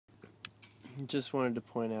Just wanted to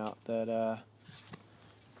point out that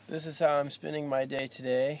this is how I'm spending my day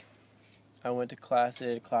today. I went to class at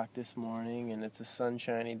 8 o'clock this morning, and it's a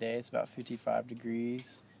sunshiny day. It's about 55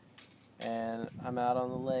 degrees, and I'm out on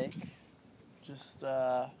the lake. Just,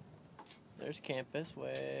 there's campus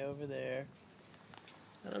way over there,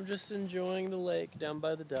 and I'm just enjoying the lake down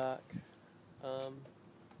by the dock.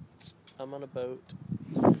 I'm on a boat.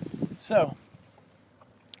 So,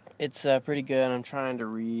 it's pretty good. I'm trying to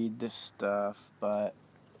read this stuff, but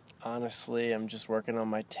honestly, I'm just working on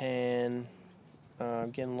my tan.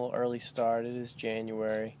 I'm getting a little early start. It is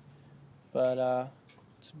January, but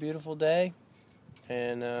it's a beautiful day,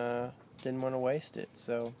 and didn't want to waste it.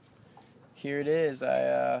 So here it is.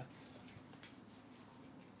 I've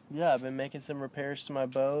been making some repairs to my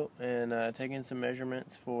boat and taking some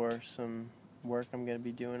measurements for some work I'm going to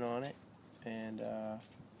be doing on it. And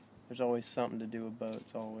there's always something to do with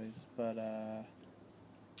boats, always. But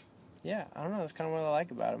yeah, I don't know. That's kind of what I like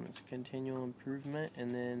about them. It's a continual improvement,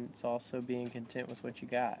 and then it's also being content with what you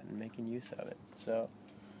got and making use of it. So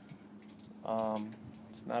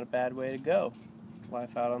it's not a bad way to go.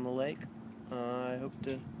 Life out on the lake. I hope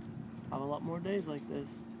to have a lot more days like this.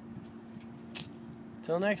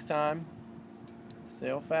 Till next time,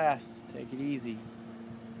 sail fast, take it easy,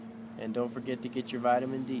 and don't forget to get your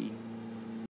vitamin D.